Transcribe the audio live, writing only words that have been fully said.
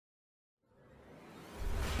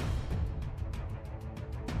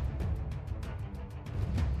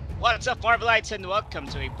What's up, Marvelites, and welcome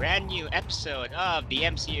to a brand new episode of the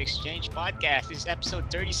MCU Exchange Podcast. This is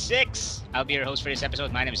episode 36. I'll be your host for this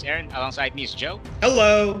episode. My name is Aaron. Alongside me is Joe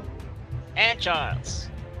Hello. and Charles.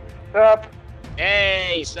 Up.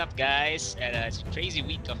 Hey, what's up, guys? And it's a crazy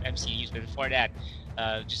week of MCU news. But before that,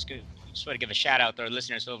 just want to give a shout out to our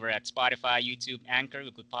listeners over at Spotify, YouTube, Anchor,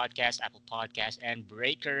 Google Podcast, Apple Podcast, and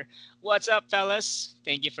Breaker. What's up, fellas?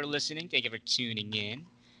 Thank you for listening. Thank you for tuning in.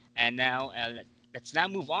 And now, let's now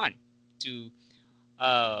move on to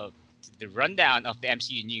the rundown of the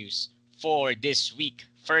MCU news for this week.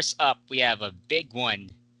 First up, we have a big one,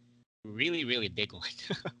 really, really big one,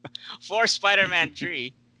 for Spider-Man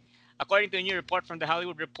 3. According to a new report from The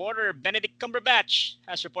Hollywood Reporter, Benedict Cumberbatch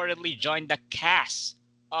has reportedly joined the cast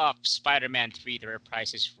of Spider-Man 3 to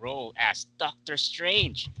reprise his role as Doctor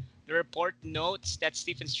Strange. The report notes that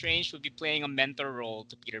Stephen Strange will be playing a mentor role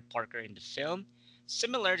to Peter Parker in the film,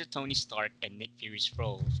 similar to Tony Stark and Nick Fury's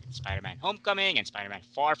roles in Spider-Man Homecoming and Spider-Man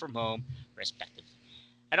Far From Home, respectively.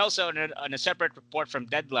 And also, on a separate report from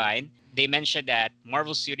Deadline, they mentioned that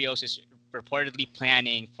Marvel Studios is reportedly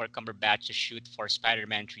planning for Cumberbatch to shoot for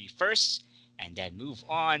Spider-Man 3 first, and then move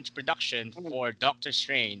on to production for Doctor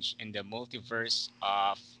Strange in the Multiverse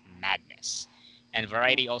of Madness. And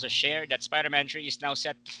Variety also shared that Spider-Man 3 is now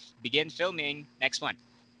set to begin filming next month.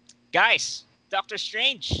 Guys, Doctor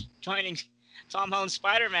Strange joining Tom Holland's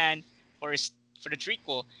Spider-Man for the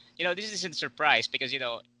trequel. This isn't a surprise because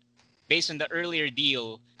based on the earlier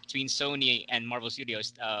deal between Sony and Marvel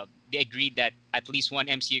Studios, they agreed that at least one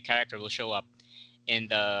MCU character will show up in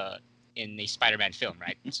a Spider-Man film,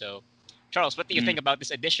 right? So, Charles, what do you think about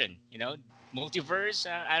this addition? Multiverse?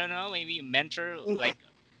 I don't know, maybe a mentor like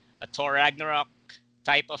a Thor Ragnarok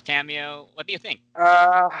type of cameo. What do you think?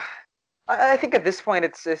 I think at this point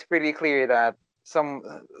it's pretty clear that some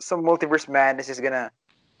multiverse madness is gonna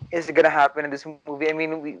happen in this movie. I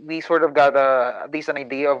mean, we sort of got at least an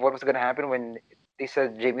idea of what was gonna happen when they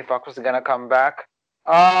said Jamie Foxx was gonna come back.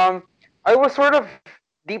 I was sort of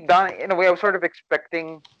deep down in a way. I was sort of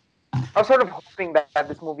hoping that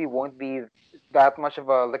this movie won't be that much of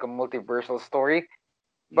a multiversal story.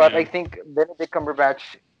 But I Yeah. think Benedict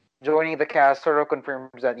Cumberbatch joining the cast sort of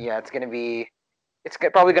confirms that yeah,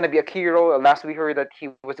 probably gonna be a key role. Last we heard that he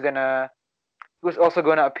was also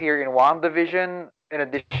gonna appear in WandaVision in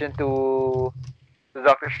addition to the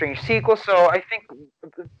Doctor Strange sequel. So I think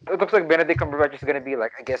it looks like Benedict Cumberbatch is gonna be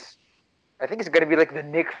like I think it's gonna be like the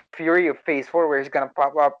Nick Fury of Phase 4, where he's gonna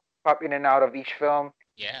pop in and out of each film,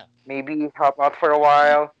 Yeah. maybe help out for a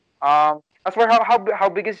while. As for how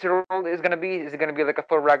big his role is gonna be, is it gonna be like a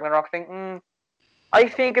Thor Ragnarok thing? I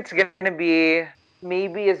think it's gonna be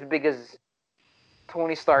maybe as big as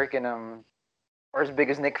Tony Stark in or as big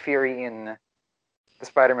as Nick Fury in the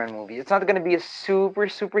Spider-Man movie. It's not gonna be a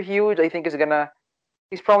super huge. I think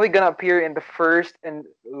he's probably gonna appear in the first and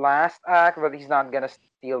last act, but he's not gonna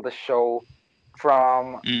steal the show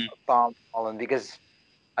from Mm. Tom Holland, because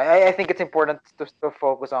I think it's important to still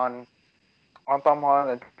focus on Tom Holland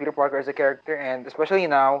and Peter Parker as a character, and especially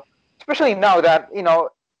now that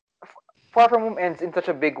Far From Home ends in such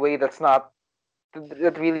a big way that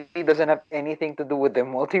really doesn't have anything to do with the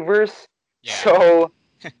multiverse. Yeah. So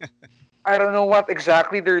I don't know what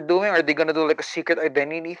exactly they're doing. Are they gonna do like a secret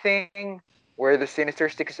identity thing where the Sinister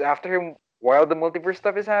Six is after him while the multiverse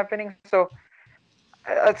stuff is happening? So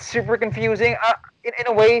it's super confusing. In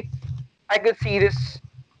a way, I could see this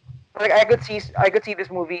like I could see this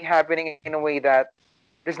movie happening in a way that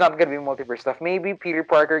there's not gonna be multiverse stuff. Maybe Peter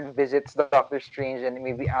Parker visits Doctor Strange and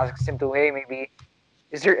maybe asks him to, hey, maybe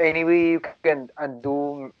is there any way you can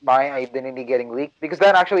undo my identity getting leaked? Because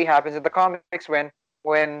that actually happens in the comics when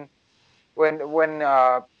when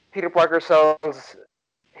Peter Parker sells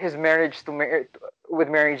his marriage with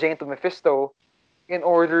Mary Jane to Mephisto in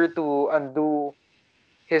order to undo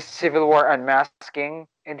his Civil War unmasking,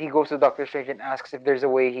 and he goes to Doctor Strange and asks if there's a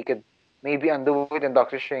way he could maybe undo it, and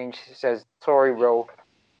Doctor Strange says, "Sorry, bro,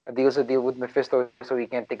 a deal's a deal with Mephisto, so he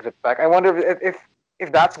can't take it back." I wonder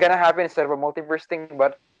if that's gonna happen instead of a multiverse thing.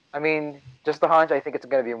 But I mean, just a hunch. I think it's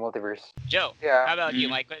gonna be a multiverse. Joe, Yeah. how about you?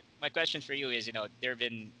 Mm. My question for you is,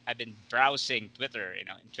 I've been browsing Twitter, and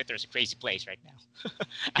Twitter is a crazy place right now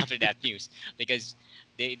after that news because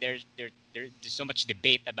there's so much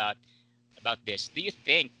debate about this. Do you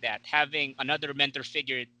think that having another mentor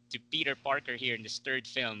figure to Peter Parker here in this third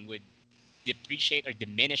film would depreciate or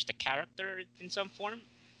diminish the character in some form?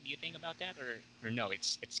 Do you think about that, or no?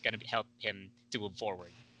 It's gonna help him to move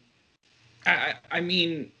forward. I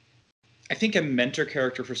mean, I think a mentor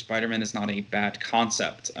character for Spider-Man is not a bad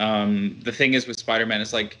concept. The thing is with Spider-Man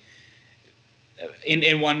is like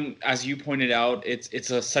in one, as you pointed out, it's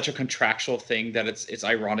such a contractual thing that it's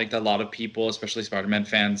ironic that a lot of people, especially Spider-Man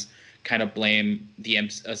fans, kind of blame the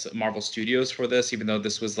Marvel Studios for this, even though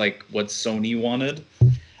this was like what Sony wanted.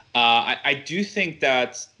 I do think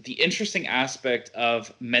that the interesting aspect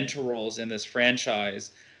of mentor roles in this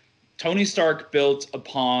franchise, Tony Stark built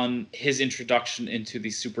upon his introduction into the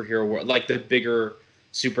superhero world, like the bigger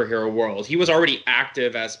superhero world. He was already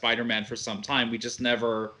active as Spider-Man for some time. We just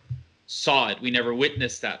never saw it. We never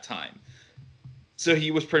witnessed that time. So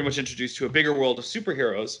he was pretty much introduced to a bigger world of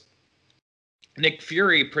superheroes. Nick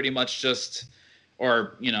Fury pretty much just,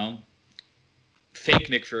 or, fake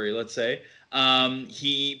Nick Fury, let's say,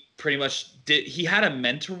 he pretty much he had a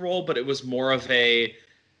mentor role, but it was more of I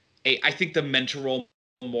think the mentor role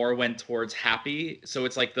more went towards Happy. So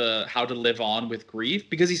it's like the how to live on with grief,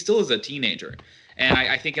 because he still is a teenager. And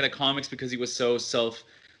I think in the comics, because he was so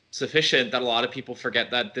self-sufficient, that a lot of people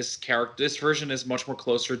forget that this version is much more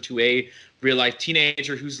closer to a real-life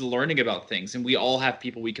teenager who's learning about things. And we all have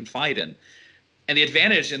people we can confide in. And the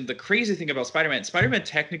advantage and the crazy thing about Spider-Man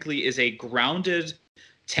technically is a grounded,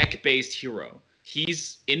 tech-based hero.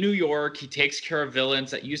 He's in New York. He takes care of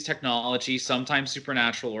villains that use technology, sometimes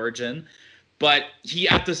supernatural origin. But he,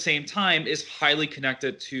 at the same time, is highly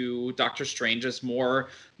connected to Doctor Strange's more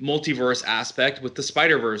multiverse aspect with the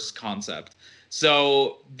Spider-Verse concept.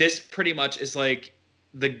 So this pretty much is like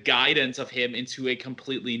the guidance of him into a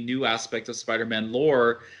completely new aspect of Spider-Man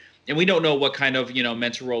lore. And we don't know what kind of,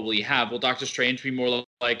 mentor role will he have. Will Doctor Strange be more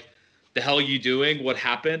like, the hell are you doing? What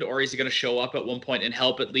happened? Or is he going to show up at one point and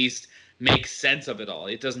help at least make sense of it all?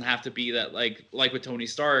 It doesn't have to be that, like with Tony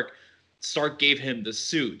Stark, Stark gave him the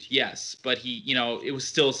suit, yes, but he, it was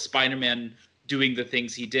still Spider-Man doing the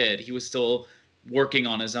things he did. He was still working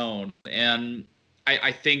on his own. And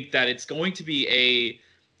I think that it's going to be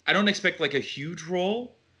I don't expect like a huge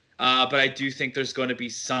role, but I do think there's going to be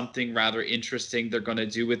something rather interesting they're going to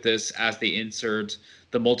do with this as they insert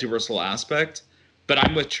the multiversal aspect. But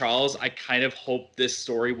I'm with Charles. I kind of hope this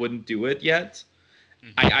story wouldn't do it yet.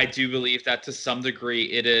 Mm-hmm. I do believe that to some degree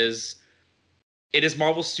it is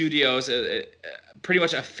Marvel Studios pretty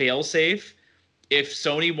much a failsafe. If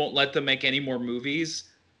Sony won't let them make any more movies,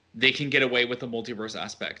 they can get away with the multiverse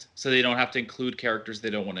aspect, so they don't have to include characters they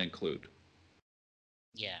don't want to include.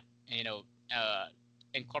 Yeah,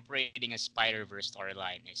 incorporating a Spider-Verse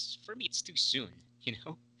storyline is, for me, it's too soon.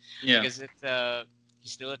 Yeah. Because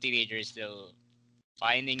he's still a teenager, still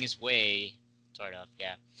finding his way, sort of.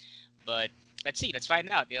 Yeah, but let's see. Let's find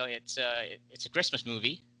out. It's a Christmas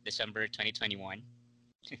movie, December 2021.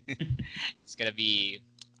 It's gonna be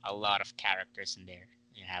a lot of characters in there.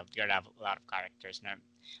 You're gonna have a lot of characters, and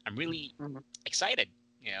I'm really excited,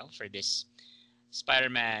 for this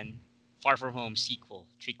Spider-Man Far From Home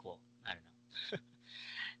trequel. I don't know.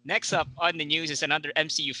 Next up on the news is another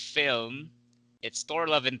MCU film. It's Thor: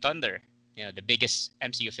 Love and Thunder. The biggest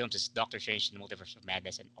MCU films is Doctor Strange in the Multiverse of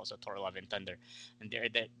Madness and also Thor: Love and Thunder, and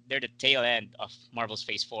they're the tail end of Marvel's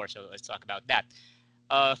Phase 4. So let's talk about that.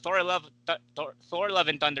 Thor: Love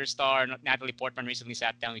and Thunder star Natalie Portman recently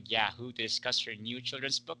sat down with Yahoo to discuss her new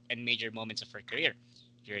children's book and major moments of her career.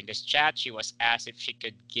 During this chat, she was asked if she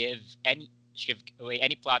could give away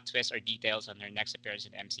any plot twists or details on her next appearance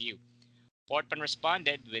in the MCU. Portman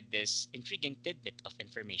responded with this intriguing tidbit of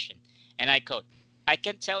information, and I quote, "I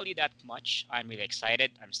can't tell you that much. I'm really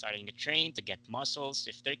excited. I'm starting to train to get muscles.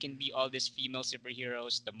 If there can be all these female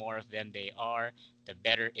superheroes, the more of them they are, the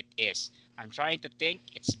better it is. I'm trying to think.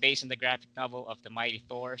 It's based on the graphic novel of the mighty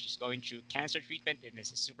Thor. She's going through cancer treatment and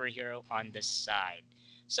is a superhero on the side."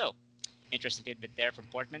 So, interesting tidbit there from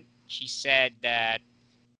Portman. She said that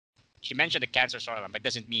she mentioned the cancer storyline, but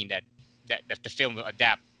doesn't mean that the film will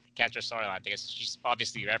adapt the cancer storyline, because she's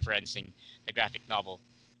obviously referencing the graphic novel.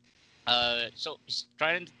 So he's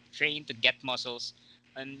trying to train to get muscles.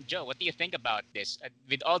 And Joe, what do you think about this?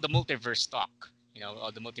 With all the multiverse talk,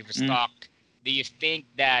 all the multiverse talk, do you think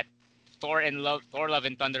that Thor: Love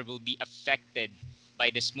and Thunder will be affected by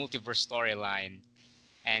this multiverse storyline?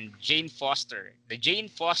 And the Jane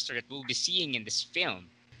Foster that we'll be seeing in this film.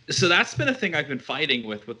 So that's been a thing I've been fighting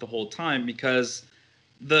with the whole time, because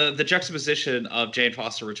the juxtaposition of Jane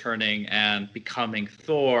Foster returning and becoming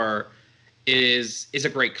Thor is a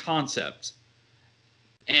great concept.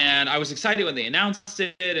 And I was excited when they announced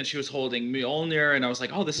it, and she was holding Mjolnir, and I was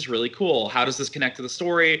like, oh, this is really cool. How does this connect to the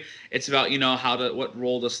story? It's about, what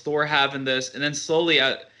role does Thor have in this? And then slowly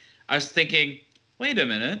I was thinking, wait a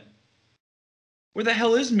minute. Where the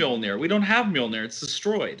hell is Mjolnir? We don't have Mjolnir. It's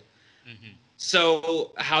destroyed. Mm-hmm.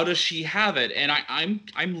 So how does she have it? And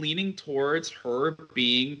I'm leaning towards her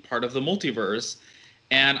being part of the multiverse.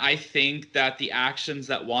 And I think that the actions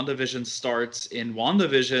that WandaVision starts in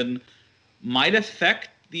WandaVision might affect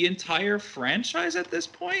the entire franchise at this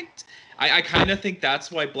point. I kind of think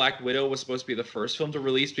that's why Black Widow was supposed to be the first film to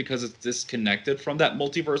release, because it's disconnected from that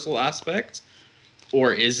multiversal aspect.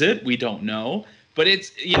 Or is it? We don't know. But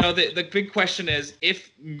it's, the big question is,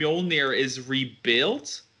 if Mjolnir is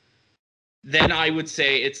rebuilt, then I would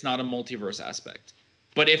say it's not a multiverse aspect.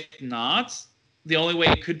 But if not, the only way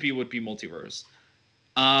it could be would be multiverse.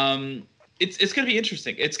 Um, it's going to be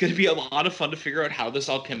interesting. It's going to be a lot of fun to figure out how this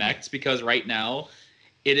all connects, because right now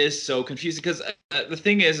it is so confusing. Because the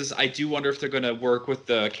thing is I do wonder if they're going to work with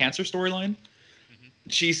the cancer storyline. Hmm.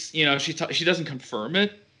 She's, she doesn't confirm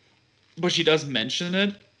it, but she does mention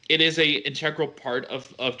it. It is a integral part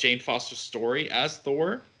of Jane Foster's story as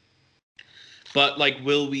Thor. But like,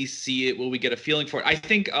 will we see it? Will we get a feeling for it? I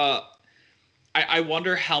think. I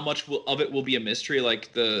wonder how much of it will be a mystery. Like,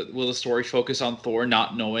 will the story focus on Thor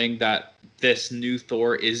not knowing that this new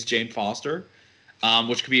Thor is Jane Foster,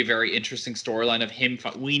 which could be a very interesting storyline of him.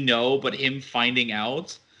 We know, but him finding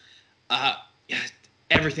out. Uh,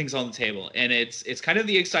 Everything's on the table, and it's kind of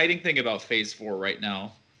the exciting thing about Phase 4 right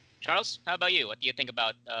now. Charles, how about you? What do you think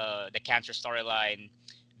about the cancer storyline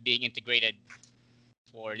being integrated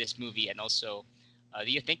for this movie, and also,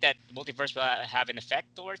 do you think that the multiverse will have an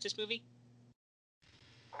effect towards this movie?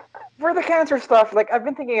 For the cancer stuff, like I've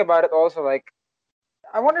been thinking about it also. Like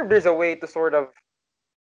I wonder if there's a way to sort of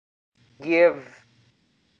give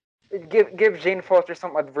give Jane Foster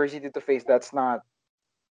some adversity to face that's not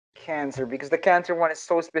cancer, because the cancer one is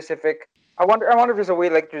so specific. I wonder if there's a way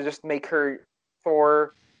like to just make her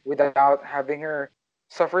Thor without having her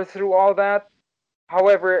suffer through all that.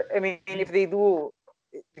 However, I mean, if they do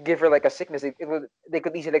give her like a sickness, they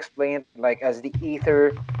could easily explain it like as the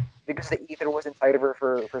ether, because the ether was inside of her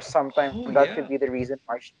for some time. Oh That could yeah. be the reason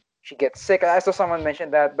why she gets sick. I saw someone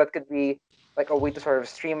mention that that could be like a way to sort of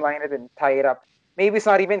streamline it and tie it up. Maybe it's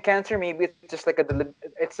not even cancer. Maybe it's just like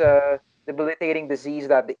it's a debilitating disease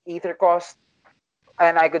that the ether caused,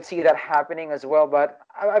 and I could see that happening as well. But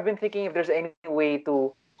I've been thinking if there's any way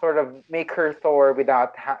to sort of make her Thor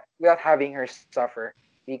without having her suffer,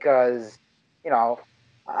 because you know,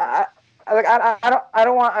 I, I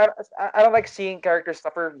don't like seeing characters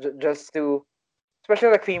suffer just to, especially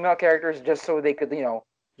like female characters, just so they could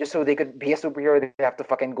just so they could be a superhero. They have to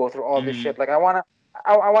fucking go through all this shit. Mm-hmm. Like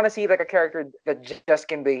I wanna see like a character that just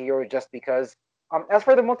can be a hero just because. As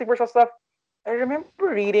for the multiversal stuff, I remember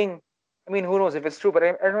reading. I mean, who knows if it's true, but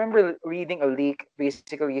I remember reading a leak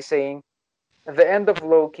basically saying at the end of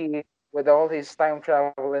Loki, with all his time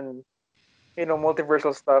travel and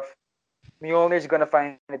multiversal stuff, Mjolnir is gonna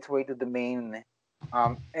find its way to the main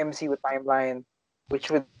MCU timeline,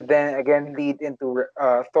 which would then again lead into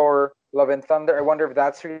Thor: Love and Thunder. I wonder if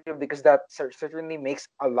that's real, because that certainly makes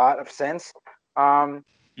a lot of sense. Um,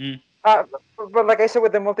 Mm. but like I said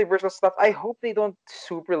with the multiversal stuff, I hope they don't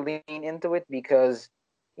super lean into it, because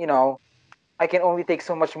you know I can only take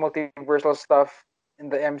so much multiversal stuff in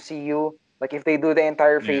the MCU. Like if they do the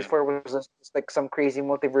entire Phase Yeah. 4 was just like some crazy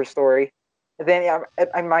multiverse story, then yeah,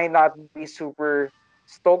 I might not be super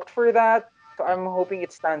stoked for that. So I'm hoping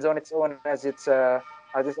it stands on its own as its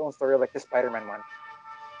own story, like the Spider-Man one.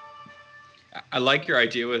 I like your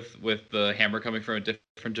idea with the hammer coming from a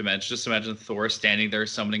different dimension. Just imagine Thor standing there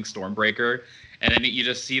summoning Stormbreaker, and then you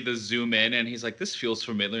just see the zoom in, and he's like, "This feels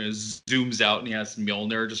familiar." And zooms out, and he has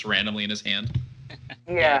Mjolnir just randomly in his hand,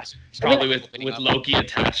 Yeah, Yeah, the I mean, probably Stormbreaker with opening with up. Loki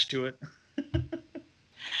attached to it.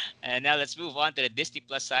 And now let's move on to the Disney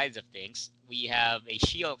Plus sides of things. We have a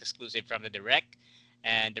She-Hulk exclusive from the Direct,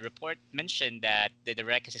 and the report mentioned that the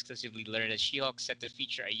Direct has exclusively learned that She-Hulk is set to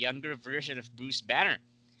feature a younger version of Bruce Banner.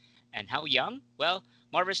 And how young? Well,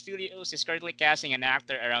 Marvel Studios is currently casting an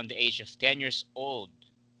actor around the age of 10 years old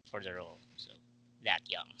for the role. So, that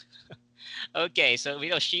young. Okay, so we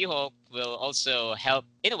know She-Hulk will also help,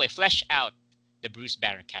 in a way, flesh out the Bruce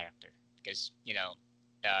Banner character. Because,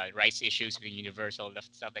 rights issues between Universal,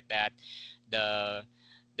 stuff like that. The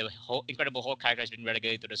the whole Incredible Hulk character has been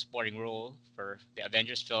relegated to the supporting role for the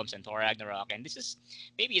Avengers films and Thor Ragnarok, and this is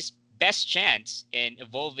maybe his best chance in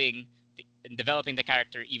evolving in developing the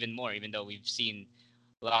character even more. Even though we've seen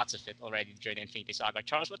lots of it already during the Infinity Saga.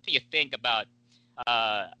 Charles, what do you think about?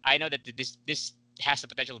 I know that this has the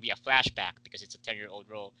potential to be a flashback because it's a 10-year-old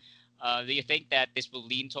role. Do you think that this will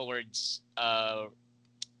lean towards um,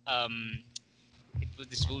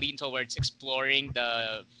 this will lean towards exploring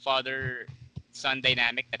the father son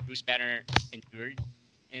dynamic that Bruce Banner endured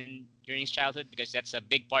in during his childhood, because that's a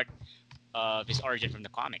big part of his origin from the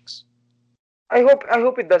comics. I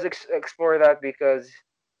hope it does explore that, because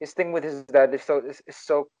his thing with his dad is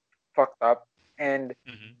so fucked up, And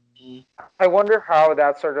Mm-hmm. I wonder how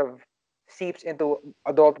that sort of seeps into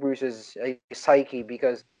adult Bruce's psyche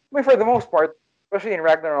because, I mean, for the most part, especially in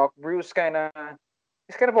Ragnarok, Bruce he's kind of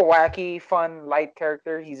a wacky, fun, light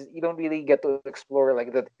character. You don't really get to explore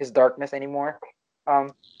like his darkness anymore.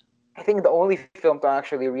 Um, I think the only film to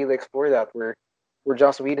actually really explore that were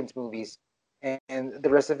Joss Whedon's movies, and the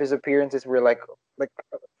rest of his appearances were like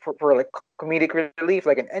for like comedic relief,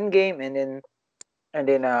 like an Endgame, and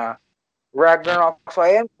then Ragnarok. So I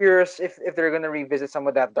am curious if they're gonna revisit some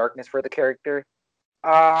of that darkness for the character.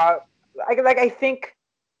 Uh, I think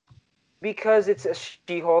because it's a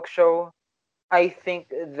She-Hulk show, I think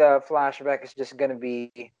the flashback is just gonna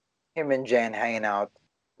be him and Jen hanging out,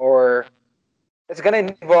 or it's gonna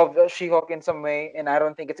involve She-Hulk in some way, and I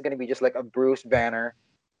don't think it's gonna be just like a Bruce Banner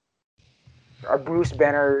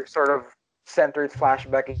sort of centered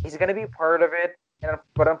flashback. He's gonna be part of it,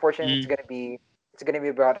 but unfortunately, Mm. it's gonna be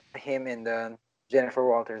about him and Jennifer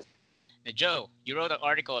Walters. Now, Joe, you wrote an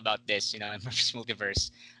article about this, in Marvel's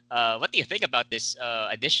Multiverse. What do you think about this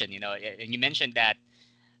addition? And you mentioned that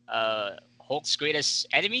Hulk's greatest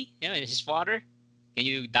enemy, is his father. Can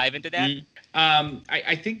you dive into that? Mm.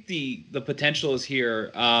 I think the potential is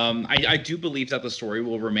here. I do believe that the story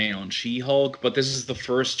will remain on She-Hulk, but this is the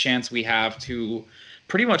first chance we have to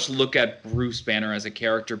pretty much look at Bruce Banner as a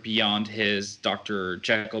character beyond his Dr.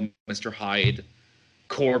 Jekyll, Mr. Hyde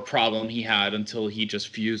core problem he had until he just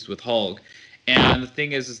fused with Hulk. And the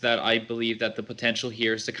thing is that I believe that the potential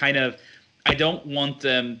here is to kind of, I don't want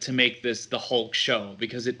them to make this the Hulk show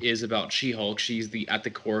because it is about She-Hulk. She's the at the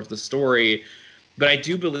core of the story. But I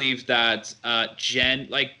do believe that Jen,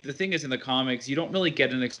 like the thing is in the comics, you don't really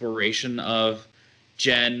get an exploration of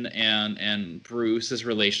Jen and Bruce's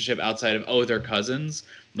relationship outside of they're cousins.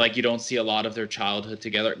 Like you don't see a lot of their childhood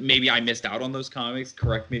together. Maybe I missed out on those comics.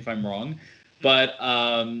 Correct me if I'm wrong. But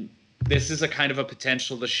this is a kind of a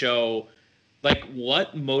potential to show like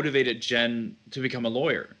what motivated Jen to become a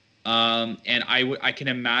lawyer. And I can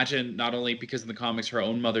imagine not only because in the comics her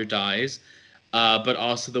own mother dies, but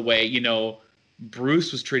also the way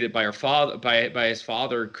Bruce was treated by her father by his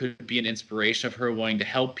father could be an inspiration of her wanting to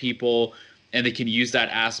help people, and they can use that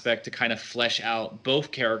aspect to kind of flesh out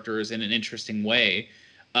both characters in an interesting way.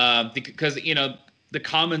 Because the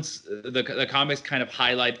comics kind of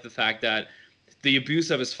highlight the fact that the abuse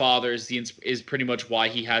of his father is pretty much why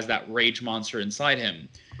he has that rage monster inside him.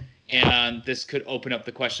 And this could open up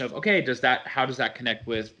the question of, okay, how does that connect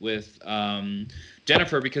with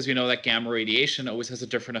Jennifer? Because we know that gamma radiation always has a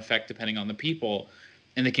different effect depending on the people,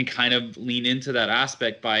 and they can kind of lean into that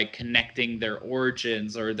aspect by connecting their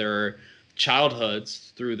origins or their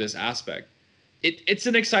childhoods through this aspect. It's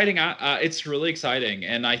an exciting it's really exciting,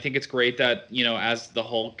 and I think it's great that as the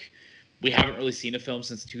Hulk, we haven't really seen a film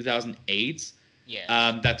since 2008. Yes.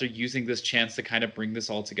 That they're using this chance to kind of bring this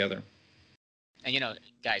all together. And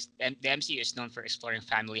guys, the MCU is known for exploring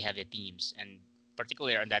family-heavy themes, and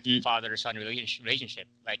particularly on that Mm. father-son relationship,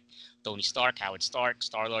 like Tony Stark, Howard Stark,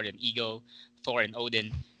 Star-Lord and Ego, Thor and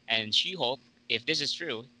Odin, and She-Hulk. If this is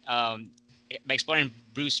true, by exploring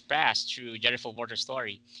Bruce's past through Jennifer Walter's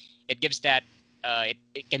story, it gives that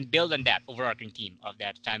it can build on that overarching theme of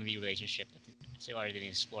that family relationship that's already been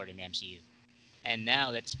explored in the MCU. And now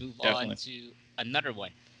let's move on Definitely. to another one.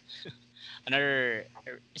 Another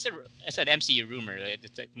it's an MCU rumor.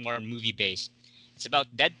 It's like more movie based. It's about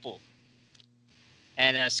Deadpool,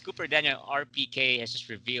 and Scooper Daniel RPK has just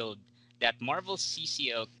revealed that Marvel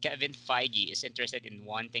CCO Kevin Feige is interested in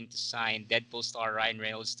wanting to sign Deadpool star Ryan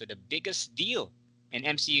Reynolds to the biggest deal in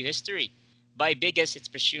MCU history. By biggest, it's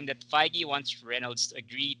presumed that Feige wants Reynolds to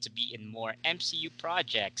agree to be in more MCU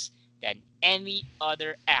projects than any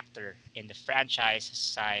other actor in the franchise has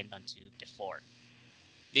signed onto before.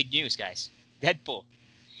 Big news, guys. Deadpool.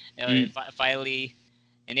 Mm. Finally,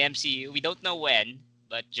 in the MCU, we don't know when,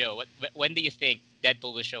 but Joe, when do you think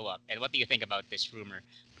Deadpool will show up? And what do you think about this rumor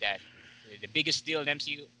that the biggest deal in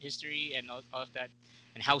MCU history and all of that?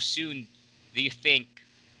 And how soon do you think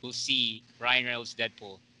we'll see Ryan Reynolds'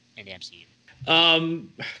 Deadpool in the MCU?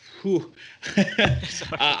 Um, whew.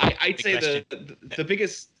 Sorry, I'd big say question. the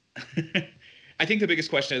biggest. I think the biggest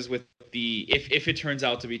question is with the if it turns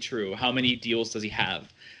out to be true, how many deals does he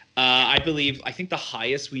have? I think the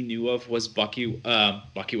highest we knew of was Bucky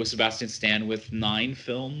with Sebastian Stan with 9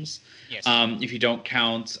 films. Yes. If you don't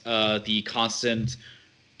count the constant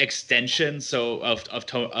extension, so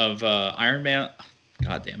of Iron Man.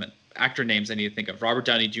 God damn it, actor names I need to think of. Robert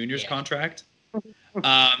Downey Jr.'s Yeah. contract.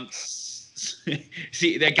 Um,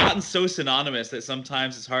 See, they've gotten so synonymous that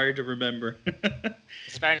sometimes it's hard to remember.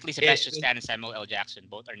 It's apparently Sebastian it, Stan and Samuel L. Jackson.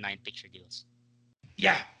 Both are 9 picture deals.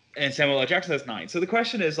 yeah, and Samuel L. Jackson has 9. So the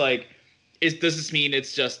question is like, does this mean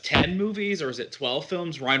it's just 10 movies or is it 12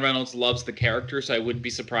 films? Ryan Reynolds loves the character, so I wouldn't be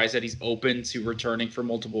surprised that he's open to returning for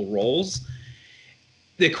multiple roles.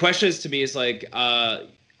 The question is to me is like, I'm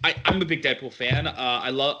a big Deadpool fan.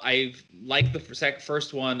 I've liked the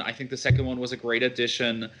first one. I think the second one was a great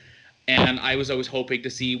addition, and I was always hoping to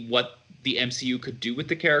see what the MCU could do with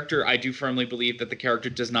the character. I do firmly believe that the character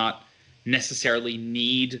does not necessarily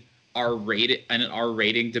need an R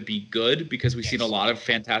rating to be good, because we've seen a Yes. lot of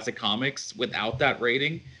fantastic comics without that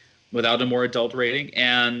rating, without a more adult rating,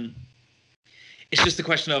 and it's just a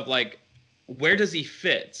question of like, where does he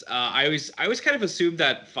fit? I always kind of assumed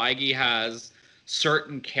that Feige has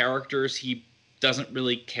certain characters he doesn't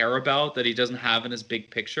really care about, that he doesn't have in his big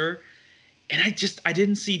picture, and I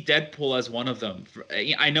didn't see Deadpool as one of them.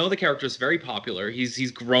 I know the character is very popular.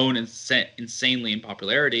 He's grown insanely in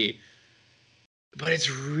popularity, but it's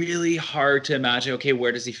really hard to imagine, okay,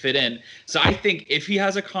 where does he fit in? So I think if he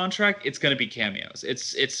has a contract, it's going to be cameos.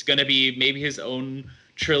 It's going to be maybe his own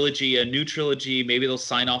trilogy, a new trilogy. Maybe they'll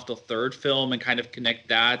sign off the third film and kind of connect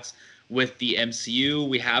that with the MCU.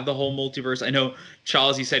 We have the whole multiverse. I know,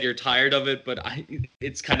 Charles, you said you're tired of it, but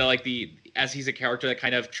it's kind of like as he's a character that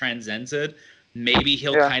kind of transcends it. Maybe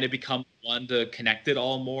he'll Yeah. kind of become one to connect it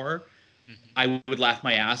all more. Hmm. I would laugh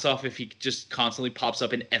my ass off if he just constantly pops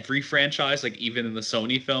up in every franchise, like even in the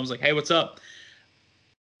Sony films, like, hey, what's up?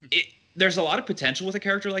 It, there's a lot of potential with a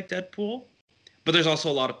character like Deadpool, but there's also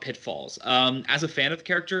a lot of pitfalls. As a fan of the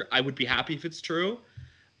character, I would be happy if it's true.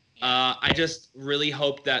 Yeah. I just really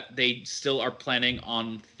hope that they still are planning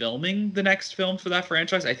on filming the next film for that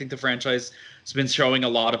franchise. I think the franchise has been showing a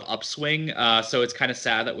lot of upswing, so it's kind of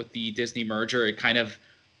sad that with the Disney merger, it kind of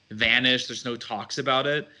vanished. There's no talks about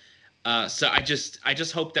it. So I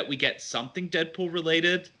just hope that we get something Deadpool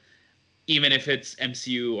related, even if it's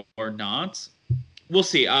MCU or not. We'll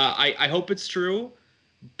see. I hope it's true,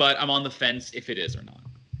 but I'm on the fence if it is or not.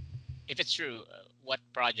 If it's true, what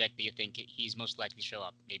project do you think he's most likely to show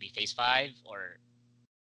up? Maybe Phase 5 or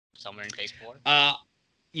somewhere in Phase 4? Uh,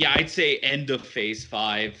 yeah, I'd say end of Phase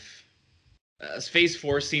 5. Phase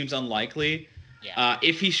 4 seems unlikely. Yeah.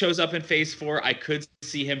 If he shows up in Phase 4, I could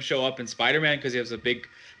see him show up in Spider-Man because he has a big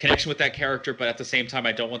connection with that character, but at the same time,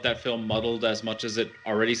 I don't want that film muddled as much as it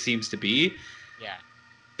already seems to be. Yeah.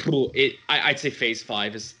 I'd say Phase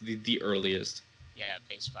 5 is the earliest. Yeah,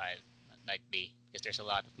 Phase 5 might be. Because there's a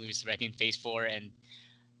lot of movies already in Phase 4, and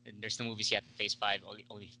there's no movies yet in Phase 5.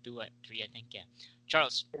 Only 2, 3, I think. Yeah.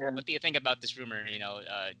 Charles, Yeah. what do you think about this rumor?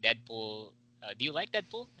 Deadpool. Do you like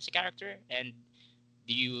Deadpool as a character? And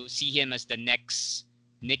do you see him as the next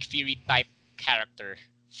Nick Fury type character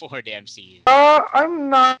for the MCU? I'm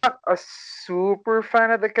not a super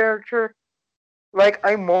fan of the character. Like,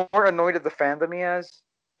 I'm more annoyed at the fandom he has.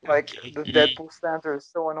 Like, Okay. the Deadpool stands are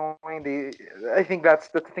so annoying. I think that's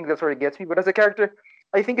the thing that sort of gets me. But as a character,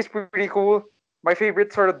 I think it's pretty cool. My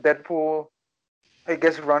favorite sort of Deadpool, I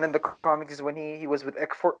guess, run in the comics is when he was with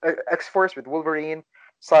X Force with Wolverine,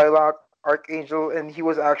 Psylocke, Archangel, and he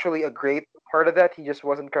was actually a great part of that. He just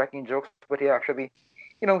wasn't cracking jokes, but he actually,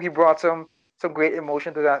 he brought some great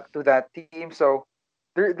emotion to that team. So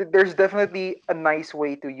there's definitely a nice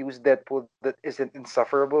way to use Deadpool that isn't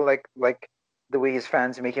insufferable like the way his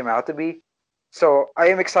fans make him out to be. So I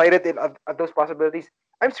am excited at those possibilities.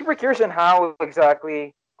 I'm super curious on how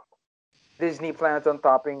exactly Disney plans on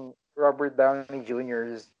topping Robert Downey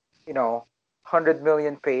Jr.'s, 100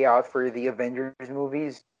 million payout for the Avengers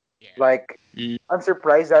movies. Yeah. Like, Mm. I'm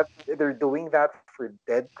surprised that they're doing that for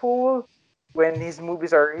Deadpool when his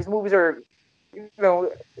movies are,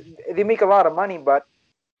 they make a lot of money, but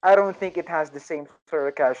I don't think it has the same sort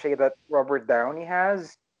of cachet that Robert Downey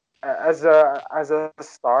has as a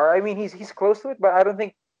star. I mean, he's close to it, but I don't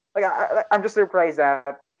think like I'm just surprised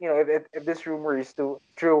that if this rumor is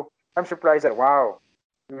true, I'm surprised that wow,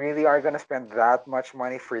 you really are gonna spend that much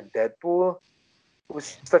money for Deadpool,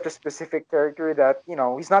 who's Yeah. such a specific character that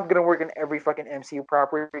he's not gonna work in every fucking MCU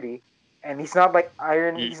property, and he's not like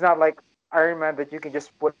Iron Man that you can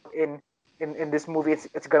just put in this movie.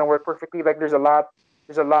 It's gonna work perfectly. Like there's a lot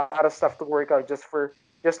of stuff to work out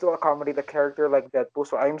just to accommodate a character like Deadpool.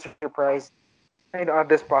 So I'm surprised at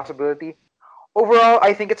this possibility. Overall,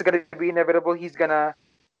 I think it's gonna be inevitable. He's gonna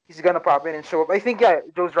pop in and show up. I think yeah,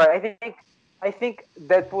 Joe's right. I think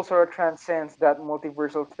Deadpool sort of transcends that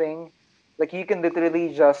multiversal thing. Like you can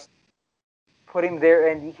literally just put him there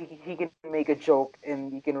and he can make a joke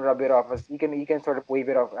and you can rub it off as you can sort of wave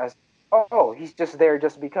it off as oh he's just there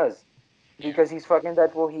just Yeah. because he's fucking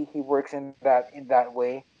Deadpool. He works in that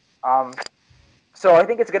way. Um, so I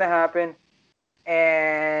think it's gonna happen,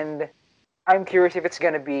 and I'm curious if it's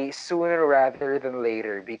gonna be sooner rather than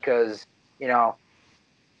later because you know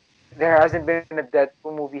there hasn't been a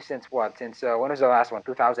Deadpool movie since what? Since when was the last one?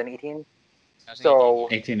 2018. 2018, So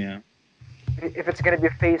yeah. 18, yeah. if it's gonna be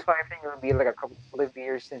a Phase 5 thing, it'll be like a couple of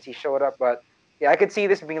years since he showed up. But yeah, I could see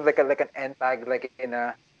this being like an end tag, like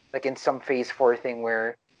in some Phase 4 thing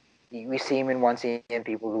where we see him in one scene and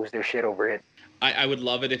people lose their shit over it. I would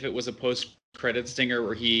love it if it was a post-credit stinger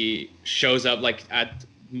where he shows up like at,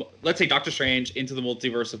 let's say, Doctor Strange into the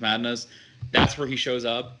Multiverse of Madness. That's where he shows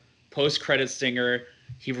up. Post-credit stinger.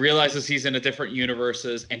 He realizes he's in a different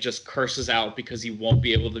universes and just curses out because he won't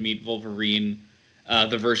be able to meet Wolverine,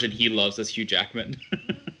 the version he loves as Hugh Jackman.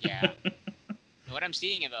 Yeah. What I'm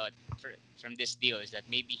seeing from this deal is that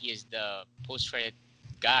maybe he is the post-credit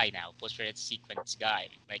guy now, post-credit sequence guy.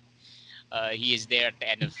 Like, he is there at the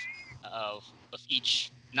end of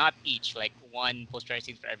each, not each, like one post-credit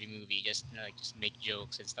scene for every movie. Just like just make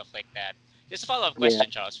jokes and stuff like that. Just a follow-up Yeah, question,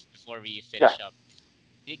 Charles, before we yeah. finish up.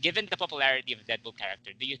 Given the popularity of the Deadpool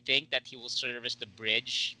character, do you think that he will serve as the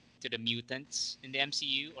bridge to the mutants in the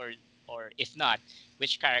MCU, or if not,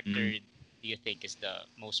 which character Mm. do you think is the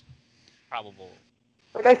most probable?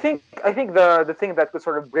 Like I think the thing that could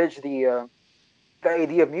sort of bridge the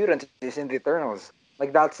idea of mutants is in the Eternals.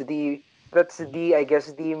 Like that's the I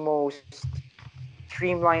guess the most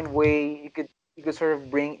streamlined way you could sort of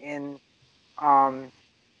bring in um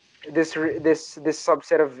this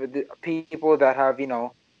subset of the people that have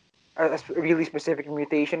a really specific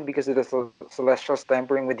mutation because of the celestials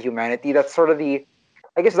tampering with humanity. That's sort of the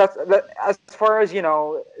I guess that as far as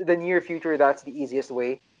the near future, that's the easiest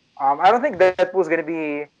way. I don't think Deadpool's gonna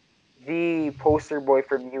be the poster boy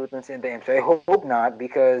for mutants in the MCU. I hope not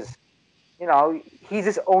because he's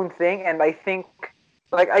his own thing, and I think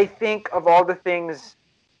of all the things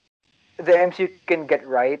the MCU can get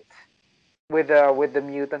right with the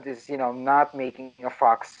mutant is not making a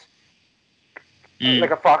Fox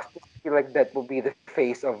like a Mm. Fox like that will be the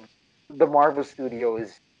face of the Marvel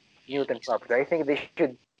Studios Yeah, mutant makes property. sense. I think they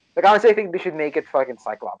should honestly I think they should make it fucking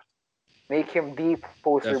Cyclops. Make him the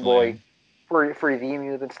poster boy Definitely. for the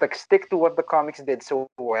mutants. Like stick to what the comics did so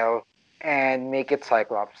well and make it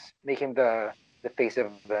Cyclops. Make him the face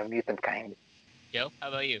of the mutant kind. Joe, how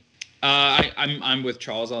about you? I'm with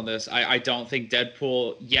Charles on this. I don't think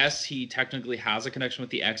Deadpool. Yes, he technically has a connection with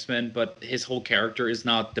the X-Men, but his whole character is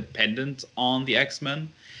not dependent on the X-Men.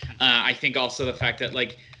 I think also the fact that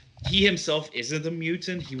like he himself isn't a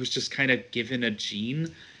mutant. He was just kind of given a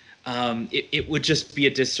gene. It would just be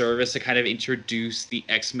a disservice to kind of introduce the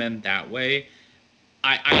X-Men that way.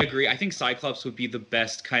 I agree. I think Cyclops would be the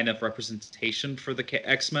best kind of representation for the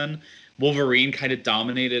X-Men. Wolverine kind of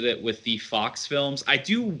dominated it with the Fox films. I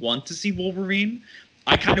do want to see Wolverine.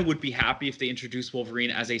 I kind of would be happy if they introduced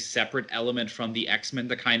Wolverine as a separate element from the X-Men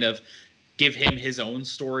to kind of give him his own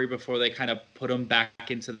story before they kind of put him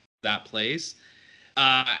back into that place.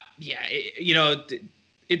 Yeah,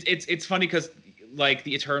 it's funny because like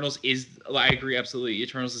the Eternals is. I agree absolutely.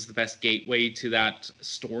 Eternals is the best gateway to that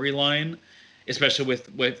storyline, especially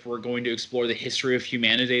with we're going to explore the history of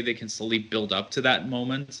humanity. They can slowly build up to that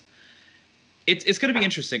moment. It's going to be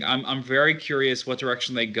interesting. I'm very curious what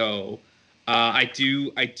direction they go. I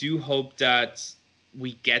do hope that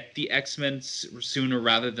we get the X-Men sooner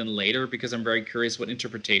rather than later because I'm very curious what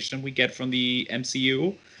interpretation we get from the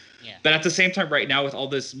MCU. Yeah. But at the same time, right now with all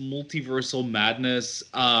this multiversal madness,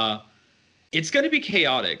 it's going to be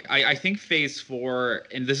chaotic. I think Phase 4,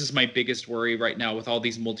 and this is my biggest worry right now with all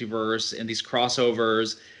these multiverse and these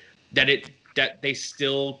crossovers, that they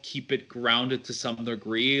still keep it grounded to some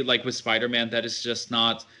degree. Like with Spider-Man, that is just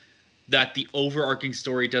not that the overarching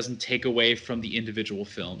story doesn't take away from the individual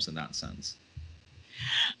films in that sense.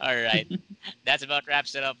 All right. That's about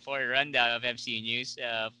wraps it up for a rundown of MCU news.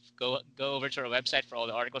 Go over to our website for all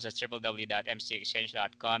the articles at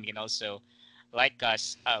www.mcexchange.com. You can also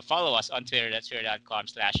follow us on Twitter. That's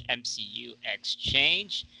twitter.com/MCU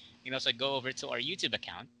Exchange. You can also go over to our YouTube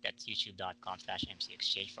account. That's youtube.com/MC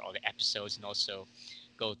Exchange for all the episodes. And also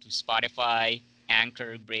go to Spotify,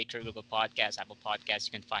 Anchor, Breaker, Google Podcasts, Apple Podcasts.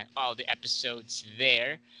 You can find all the episodes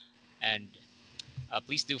there. And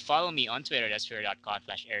please do follow me on Twitter. That's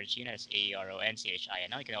twitter.com/Aeronchina. That's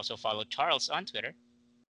AERONCHINO. You can also follow Charles on Twitter.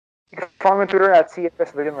 You can follow me on Twitter at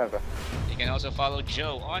CFS Villanueva. You can also follow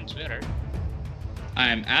Joe on Twitter.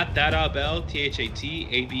 I'm at thatabel,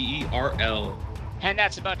 THATABERL. And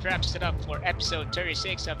that's about wraps it up for episode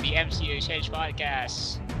 36 of the MCU Exchange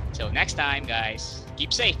Podcast. Till next time, guys.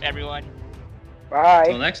 Keep safe, everyone. Bye.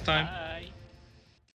 Till next time. Bye.